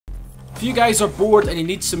If you guys are bored and you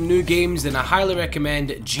need some new games, then I highly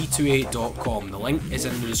recommend g28.com. The link is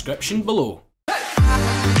in the description below.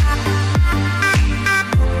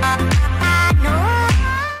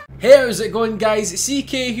 Hey, how's it going, guys?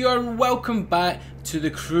 CK here and welcome back to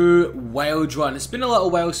the Crew Wild Run. It's been a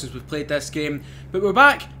little while since we've played this game, but we're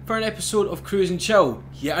back for an episode of Cruise and Chill.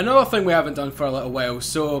 Yeah, another thing we haven't done for a little while,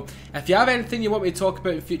 so if you have anything you want me to talk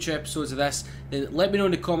about in future episodes of this, then let me know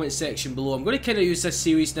in the comment section below. I'm going to kind of use this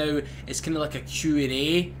series now, it's kind of like a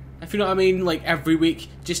Q&A, if you know what I mean, like every week,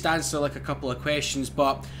 just answer like a couple of questions,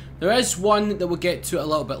 but there is one that we'll get to a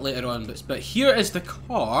little bit later on, but here is the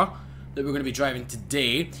car that we're going to be driving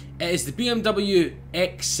today. It is the BMW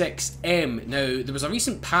X6M. Now, there was a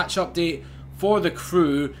recent patch update for the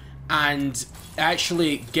Crew, and it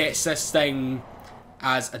actually gets this thing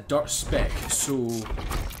as a dirt spec, so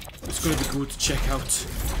it's going to be good to check out.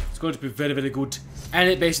 It's going to be very, very good. And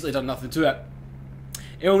it basically done nothing to it.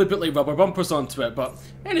 It only put like rubber bumpers onto it, but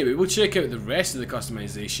anyway, we'll check out the rest of the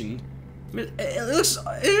customization. I mean, it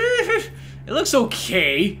looks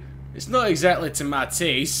okay. It's not exactly to my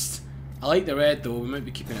taste. I like the red though, we might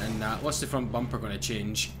be keeping it in that. What's the front bumper going to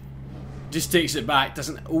change? Just takes it back,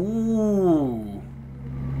 doesn't... Ooh.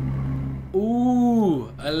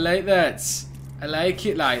 Ooh, I like that. I like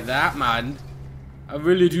it like that, man. I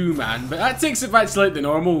really do, man. But that takes it back to like the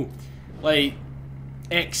normal, like,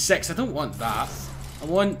 X6. I don't want that. I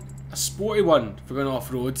want a sporty one for going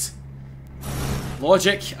off-road.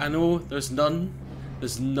 Logic, I know, there's none.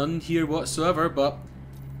 There's none here whatsoever, but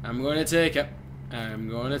I'm going to take it. I'm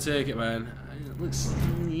gonna take it, man. It looks...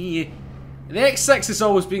 The X6 has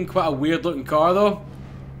always been quite a weird looking car though,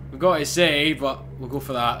 we've got to say, but we'll go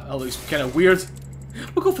for that. That looks kind of weird.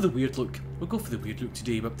 We'll go for the weird look. We'll go for the weird look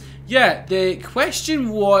today, but yeah, the question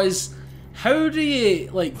was, how do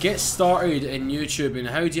you like get started in YouTube and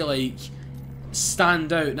how do you like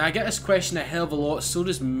stand out? Now I get this question a hell of a lot, so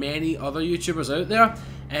does many other YouTubers out there,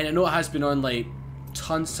 and I know it has been on like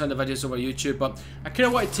tons of videos over YouTube, but I kind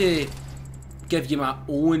of wanted to give you my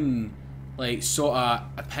own like sort of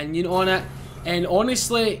opinion on it, and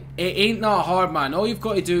honestly it ain't that hard, man. All you've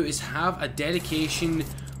got to do is have a dedication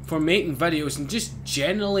for making videos and just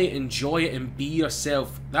generally enjoy it and be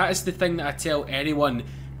yourself. That is the thing that I tell anyone.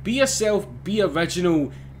 Be yourself, be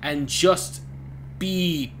original, and just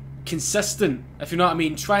be consistent, if you know what I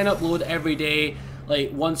mean. Try and upload every day,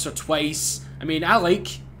 like once or twice. I mean, I like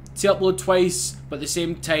to upload twice, but at the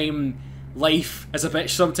same time life is a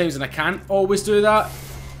bitch sometimes and I can't always do that,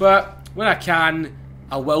 but when I can,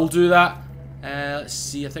 I will do that. Let's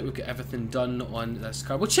see, I think we've got everything done on this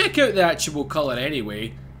car. We'll check out the actual colour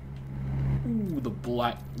anyway. Ooh, the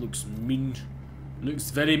black looks mean.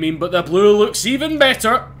 Looks very mean, but the blue looks even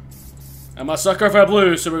better. I'm a sucker for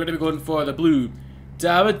blue, so we're going to be going for the blue.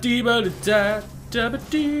 Da-ba-dee-ba-da-da,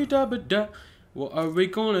 da-ba-dee-da-ba-da. What are we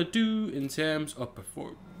going to do in terms of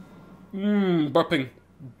performance? Burping.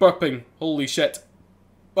 Burping. Holy shit.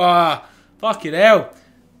 Ah, fucking hell.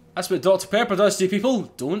 That's what Dr. Pepper does to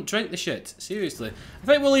people. Don't drink the shit. Seriously. I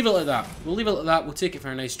think we'll leave it like that. We'll leave it like that. We'll take it for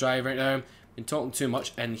a nice drive right now. Been talking too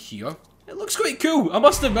much in here. It looks quite cool, I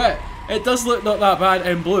must admit. It does look not that bad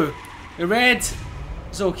in blue. The red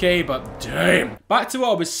is okay, but damn. Back to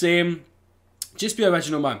what I was saying. Just be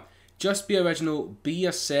original, man. Just be original. Be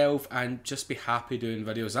yourself and just be happy doing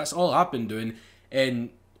videos. That's all I've been doing.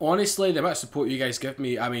 And honestly, the amount of support you guys give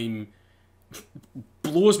me, I mean,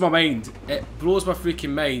 blows my mind. It blows my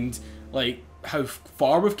freaking mind, like, how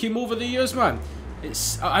far we've came over the years, man.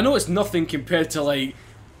 I know it's nothing compared to,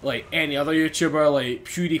 like any other YouTuber, like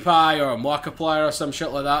PewDiePie or Markiplier or some shit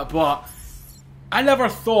like that, but I never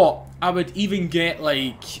thought I would even get,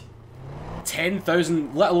 like,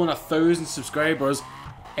 10,000, let alone 1,000 subscribers,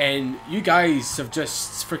 and you guys have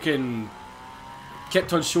just freaking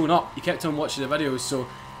kept on showing up. You kept on watching the videos, so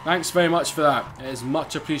thanks very much for that. It is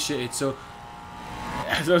much appreciated. So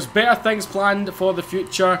there's better things planned for the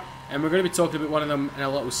future, and we're going to be talking about one of them in a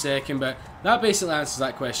little second, but that basically answers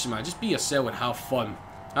that question, man. Just be yourself and have fun.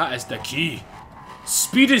 That is the key.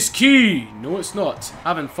 Speed is key. No, it's not.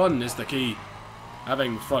 Having fun is the key.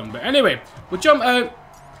 Having fun. But anyway, we'll jump out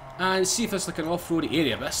and see if there's like an off-road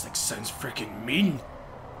area. But this thing sounds freaking mean.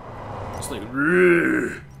 It's like,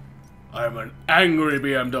 I'm an angry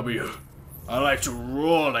BMW. I like to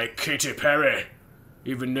roar like Katy Perry,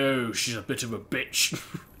 even though she's a bit of a bitch.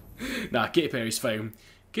 Nah, Katy Perry's fine.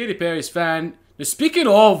 Katy Perry's fine. Now, speaking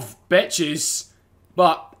of bitches,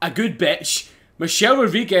 but a good bitch, Michelle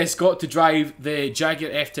Rodriguez got to drive the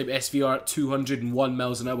Jaguar F-Type SVR at 201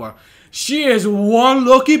 miles an hour. She is one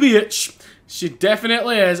lucky bitch. She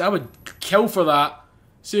definitely is. I would kill for that.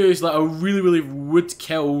 Seriously, I really, really would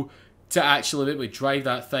kill to actually be able to drive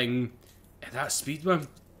that thing at that speed, man.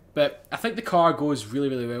 But I think the car goes really,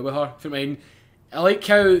 really well with her. If you know what I mean, I like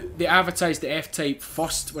how they advertised the F-Type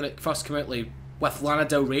first when it first came out, like with Lana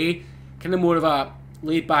Del Rey, kind of more of a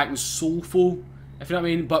laid back and soulful, if you know what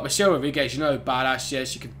I mean. But Michelle Rodriguez, you know how badass she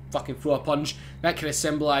is. She can fucking throw a punch. That kind of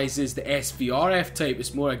symbolises the SVR F-Type.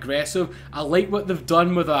 It's more aggressive. I like what they've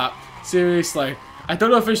done with that. Seriously, I don't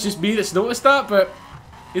know if it's just me that's noticed that, but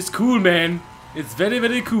it's cool, man. It's very,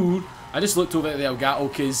 very cool. I just looked over at the Elgato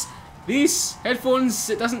because these headphones,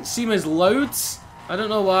 it doesn't seem as loud. I don't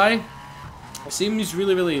know why. It seems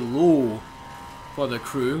really, really low for the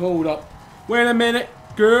crew. Hold up. Wait a minute,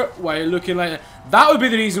 girl. Why are you looking like that? That would be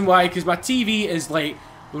the reason why, because my TV is like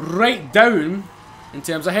right down in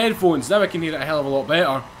terms of headphones. Now I can hear it a hell of a lot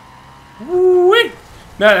better. Woo-wee.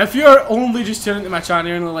 Now, if you're only just tuning into my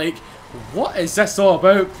channel and like, what is this all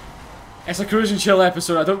about? It's a cruise and chill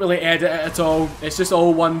episode. I don't really edit it at all. It's just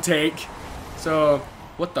all one take. So,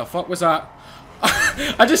 what the fuck was that?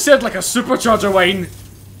 I just said like a supercharger whine.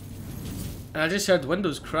 And I just heard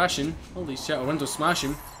windows crashing. Holy shit, or windows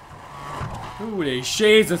smashing. Holy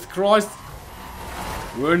shades of Christ.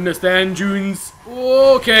 We understand, Junes.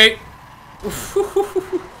 Okay.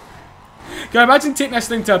 Can I imagine taking this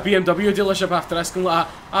thing to a BMW dealership after this and like,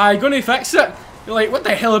 I'm gonna fix it. You're like, what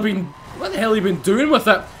the hell have you been doing with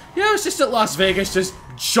it? Yeah, it's just at Las Vegas, just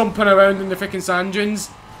jumping around in the freaking sand dunes.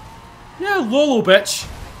 Yeah, Lolo bitch.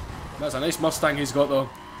 That's a nice Mustang he's got though.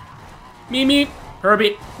 Me me,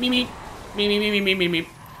 Herbie, me me, me me me me me me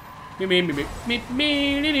me me me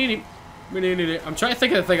me me me. I'm trying to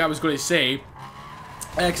think of the thing I was going to say.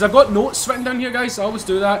 Because I've got notes written down here, guys. I always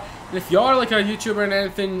do that. And if you are like a YouTuber and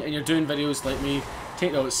anything, and you're doing videos like me,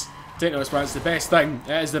 take notes. Take notes, man. It's the best thing.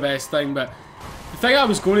 It is the best thing. But the thing I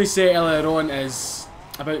was going to say earlier on is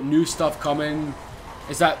about new stuff coming.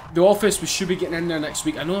 Is that The Office, we should be getting in there next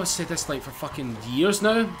week. I know I've said this like for fucking years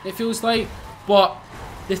now, it feels like. But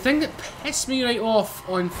the thing that pissed me right off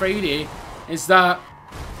on Friday is that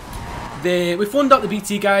we phoned up the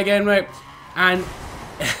BT guy again, right? And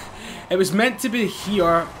it was meant to be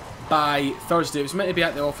here by Thursday. It was meant to be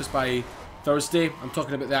at the office by Thursday. I'm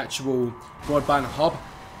talking about the actual broadband hub.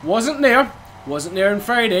 Wasn't there. Wasn't there on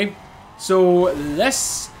Friday. So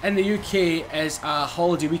this in the UK is a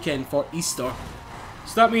holiday weekend for Easter.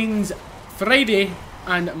 So that means Friday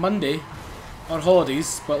and Monday are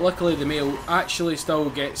holidays. But luckily the mail actually still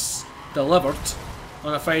gets delivered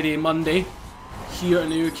on a Friday and Monday here in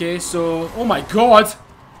the UK. So, oh my god!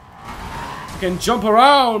 Can jump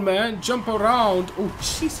around, man. Jump around. Oh,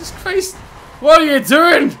 Jesus Christ. What are you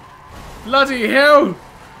doing? Bloody hell.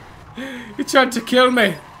 You tried to kill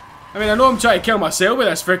me. I mean, I know I'm trying to kill myself with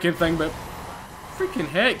this freaking thing, but freaking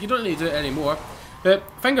heck, you don't need to do it anymore. But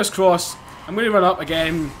fingers crossed, I'm going to run up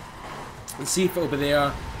again and see if it'll be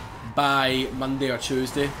there by Monday or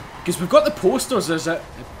Tuesday. Because we've got the posters, is it?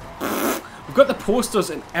 We've got the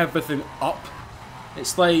posters and everything up.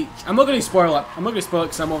 It's like, I'm not going to spoil it. I'm not going to spoil it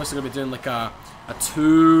because I'm obviously going to be doing like a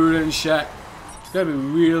tour and shit. It's going to be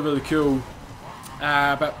really, really cool.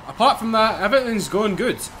 But apart from that, everything's going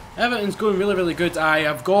good. Everything's going really, really good. I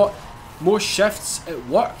have got more shifts at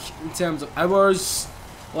work in terms of hours.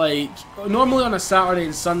 Like, normally on a Saturday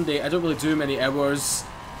and Sunday, I don't really do many hours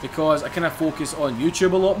because I kind of focus on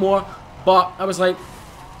YouTube a lot more. But I was like,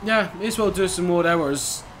 yeah, may as well do some more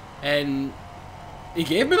hours. And he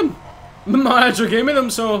gave me them. My manager gave me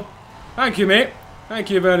them, so thank you, mate.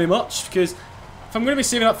 Thank you very much. Because if I'm going to be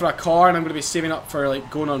saving up for a car and I'm going to be saving up for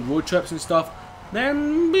like going on road trips and stuff,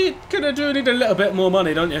 then we kind of do need a little bit more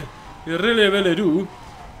money, don't you? You really, really do.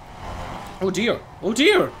 Oh dear. Oh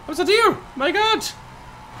dear. That was a deer. My god.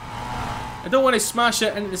 I don't want to smash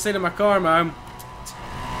it into the side of my car, man.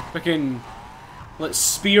 Freaking like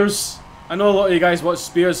Spears. I know a lot of you guys watch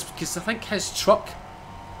Spears because I think his truck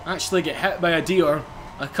actually got hit by a deer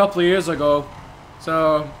a couple of years ago.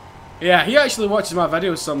 So yeah, he actually watches my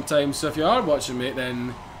videos sometimes, so if you are watching, mate,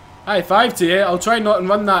 then high five to you. I'll try not and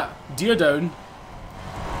run that deer down.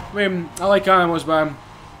 I mean, I like animals, man.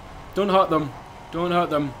 Don't hurt them. Don't hurt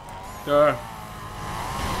them. They're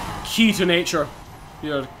key to nature.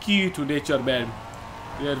 You're key to nature, man.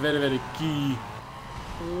 You're very, very key.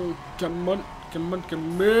 Oh, come on. Come on,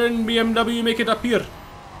 come on, BMW, make it up here.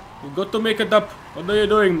 You've got to make it up. What are you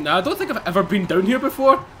doing? I don't think I've ever been down here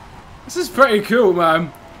before. This is pretty cool,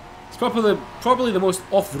 man. It's probably the most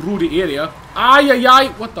off-roady area. Aye, aye, aye.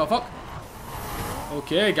 What the fuck?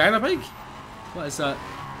 Okay, guy on a bike. What is that?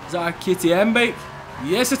 Is that a KTM bike?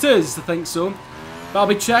 Yes, it is. I think so. But I'll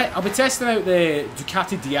be testing out the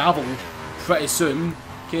Ducati Diavolo pretty soon,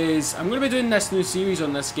 because I'm going to be doing this new series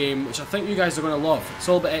on this game, which I think you guys are going to love. It's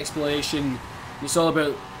all about exploration. It's all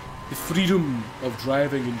about the freedom of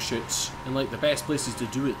driving and shit, and like the best places to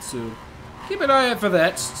do it. So keep an eye out for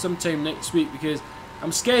that sometime next week, because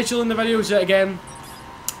I'm scheduling the videos yet again.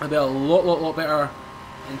 I'll be a lot better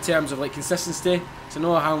in terms of like consistency. So I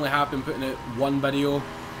know I only have been putting out one video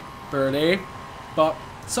per day, but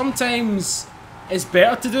sometimes it's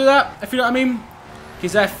better to do that, if you know what I mean.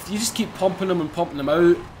 Because if you just keep pumping them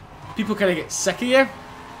out, people kind of get sick of you.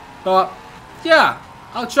 But yeah,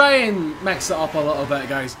 I'll try and mix it up a little bit,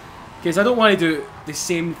 guys, because I don't want to do the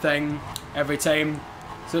same thing every time.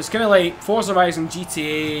 So it's kind of like Forza Horizon,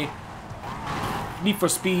 GTA, Need for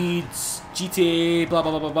Speeds, GTA, blah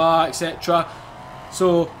blah blah blah blah, etc.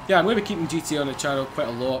 So yeah, I'm going to be keeping GTA on the channel quite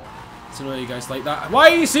a lot. So I know you guys like that.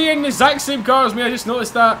 Why are you seeing the exact same car as me? I just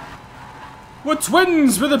noticed that. We're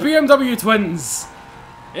twins! We're the BMW twins!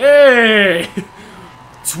 Hey!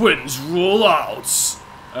 Twins roll out!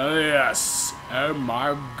 Oh yes! Oh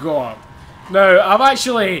my god! Now, I've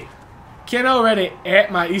actually kind of already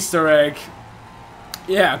ate my Easter egg.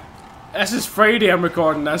 Yeah, this is Friday I'm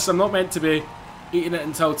recording this. I'm not meant to be eating it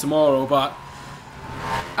until tomorrow, but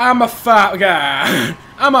I'm a fat guy.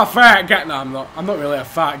 I'm a fat guy. No, I'm not. I'm not really a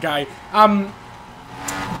fat guy. I'm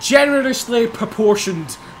generously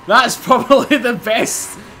proportioned. That's probably the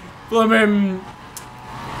best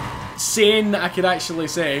saying that I could actually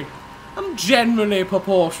say. I'm generally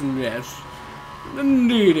proportioned, yes.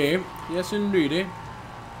 Indeedy. Yes, indeedy.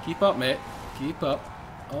 Keep up, mate. Keep up.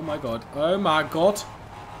 Oh my god. Oh my god.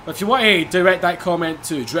 If you want to direct that comment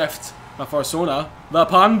to Drift, my persona, the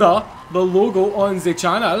panda, the logo on the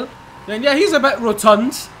channel, then yeah, he's a bit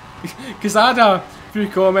rotund. Because I had a few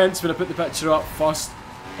comments when I put the picture up first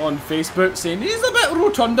on Facebook saying, he's a bit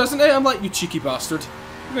rotund, isn't he? I'm like, you cheeky bastard.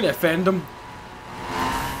 You're going to offend him.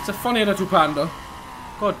 It's a funny little panda.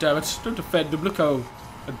 God damn it. Don't offend him. Look how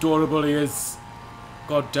adorable he is.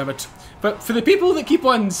 God damn it. But for the people that keep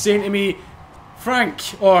on saying to me, Frank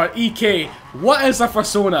or EK, what is a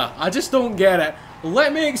persona? I just don't get it.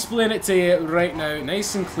 Let me explain it to you right now,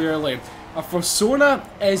 nice and clearly. A persona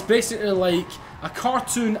is basically like a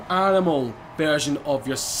cartoon animal version of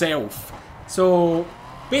yourself. So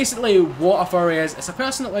basically what a furry is, it's a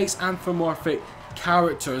person that likes anthropomorphic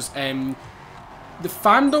characters. The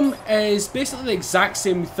fandom is basically the exact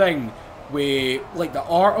same thing with like the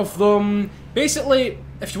art of them. Basically,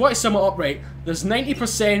 if you want to sum it up right, there's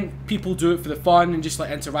 90% people do it for the fun and just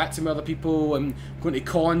like interacting with other people and going to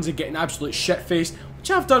cons and getting absolute shit-faced,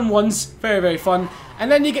 which I've done once, very fun.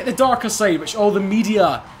 And then you get the darker side, which all the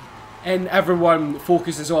media and everyone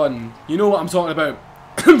focuses on. You know what I'm talking about.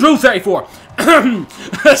 Rule 34.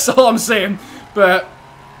 That's all I'm saying. But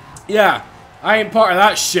yeah, I ain't part of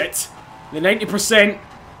that shit. The 90%,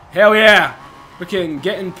 hell yeah. Freaking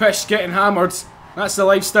getting pissed, getting hammered. That's the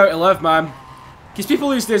lifestyle to live, man. Because people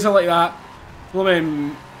these days are like that. Well, I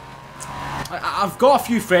mean, I've got a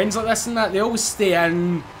few friends like this and that. They always stay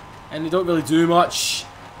in and they don't really do much.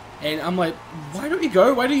 And I'm like, why don't you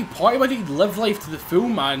go? Why don't you party? Why don't you live life to the full,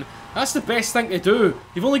 man? That's the best thing to do.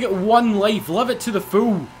 You've only got one life. Live it to the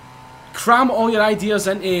full. Cram all your ideas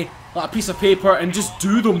into like a piece of paper and just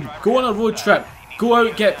do them. Go on a road trip. Go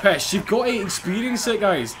out, get pissed. You've got to experience it,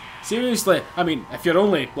 guys. Seriously. I mean, if you're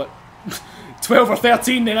only, like, 12 or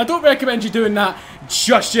 13, then I don't recommend you doing that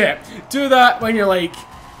just yet. Do that when you're, like,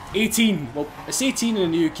 18. Well, it's 18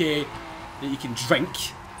 in the UK that you can drink.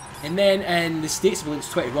 And then in the States, I believe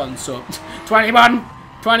it's 21, so 21!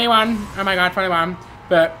 21! Oh my god, 21.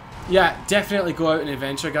 But, yeah, definitely go out and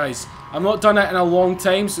adventure, guys. I've not done it in a long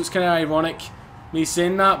time, so it's kind of ironic me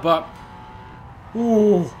saying that, but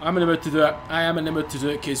ooh, I'm in the mood to do it. I am in the mood to do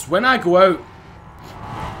it, because when I go out,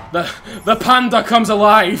 the panda comes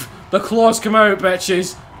alive. The claws come out,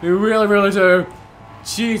 bitches. They really do.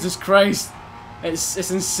 Jesus Christ.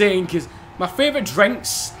 It's insane, because my favourite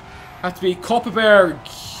drinks have to be Copperberg,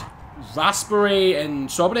 raspberry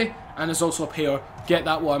and strawberry, and there's also a pear. Get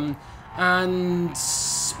that one. And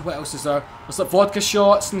what else is there? There's like vodka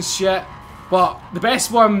shots and shit. But the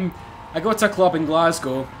best one, I go to a club in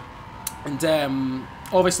Glasgow, and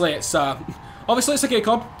obviously it's a gay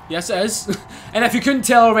club. Yes, it is. And if you couldn't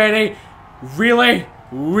tell already, really.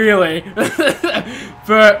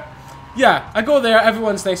 But yeah, I go there.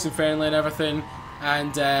 Everyone's nice and friendly and everything.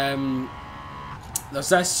 And there's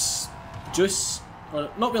this juice, or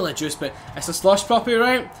not really a juice, but it's a slush puppy,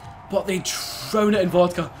 right? But they drown it in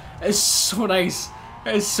vodka. It's so nice.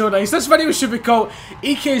 It is so nice. This video should be called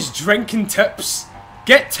EK's Drinking Tips.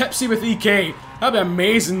 Get tipsy with EK. That'd be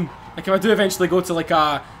amazing. Like if I do eventually go to like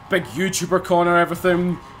a big YouTuber con or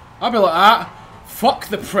everything, I'll be like that. Fuck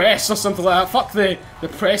the press or something like that. Fuck the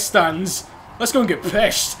press stands. Let's go and get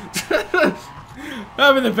pissed.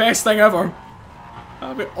 That'd be the best thing ever.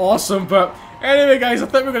 That'd be awesome. But anyway, guys, I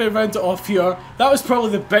think we're going to round it off here. That was probably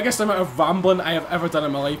the biggest amount of rambling I have ever done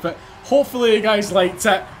in my life. But hopefully you guys liked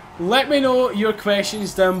it. Let me know your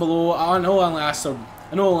questions down below. I know I only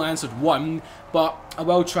answered one, but I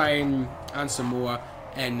will try and answer more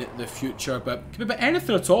in the future. But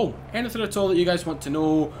anything at all that you guys want to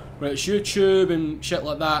know, whether it's YouTube and shit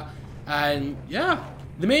like that. And yeah,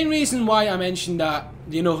 the main reason why I mentioned that,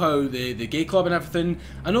 you know how the gay club and everything,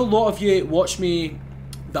 I know a lot of you watch me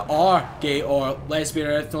that are gay or lesbian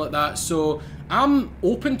or anything like that, so I'm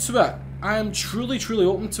open to it. I am truly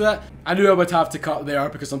open to it. I knew I would have to cut there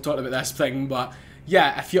because I'm talking about this thing, but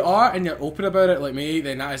yeah, if you are and you're open about it like me,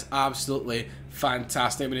 then that is absolutely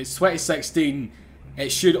fantastic. I mean, it's 2016,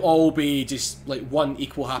 it should all be just like one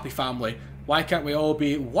equal happy family. Why can't we all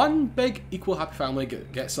be one big equal happy family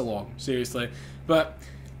gets along? Seriously. But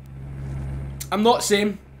I'm not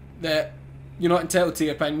saying that you're not entitled to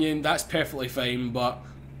your opinion, that's perfectly fine, but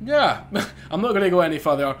yeah, I'm not going to go any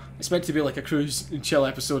further. It's meant to be like a cruise and chill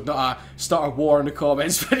episode, not a start a war in the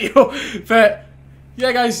comments video. But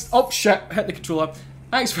yeah, guys, oh shit, hit the controller.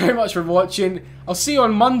 Thanks very much for watching. I'll see you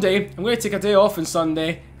on Monday. I'm going to take a day off on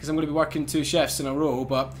Sunday because I'm going to be working 2 shifts in a row.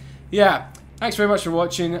 But yeah, thanks very much for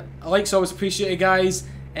watching. Likes always appreciated, guys.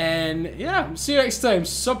 And yeah, see you next time.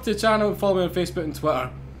 Sub to the channel and follow me on Facebook and Twitter.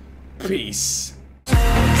 Peace.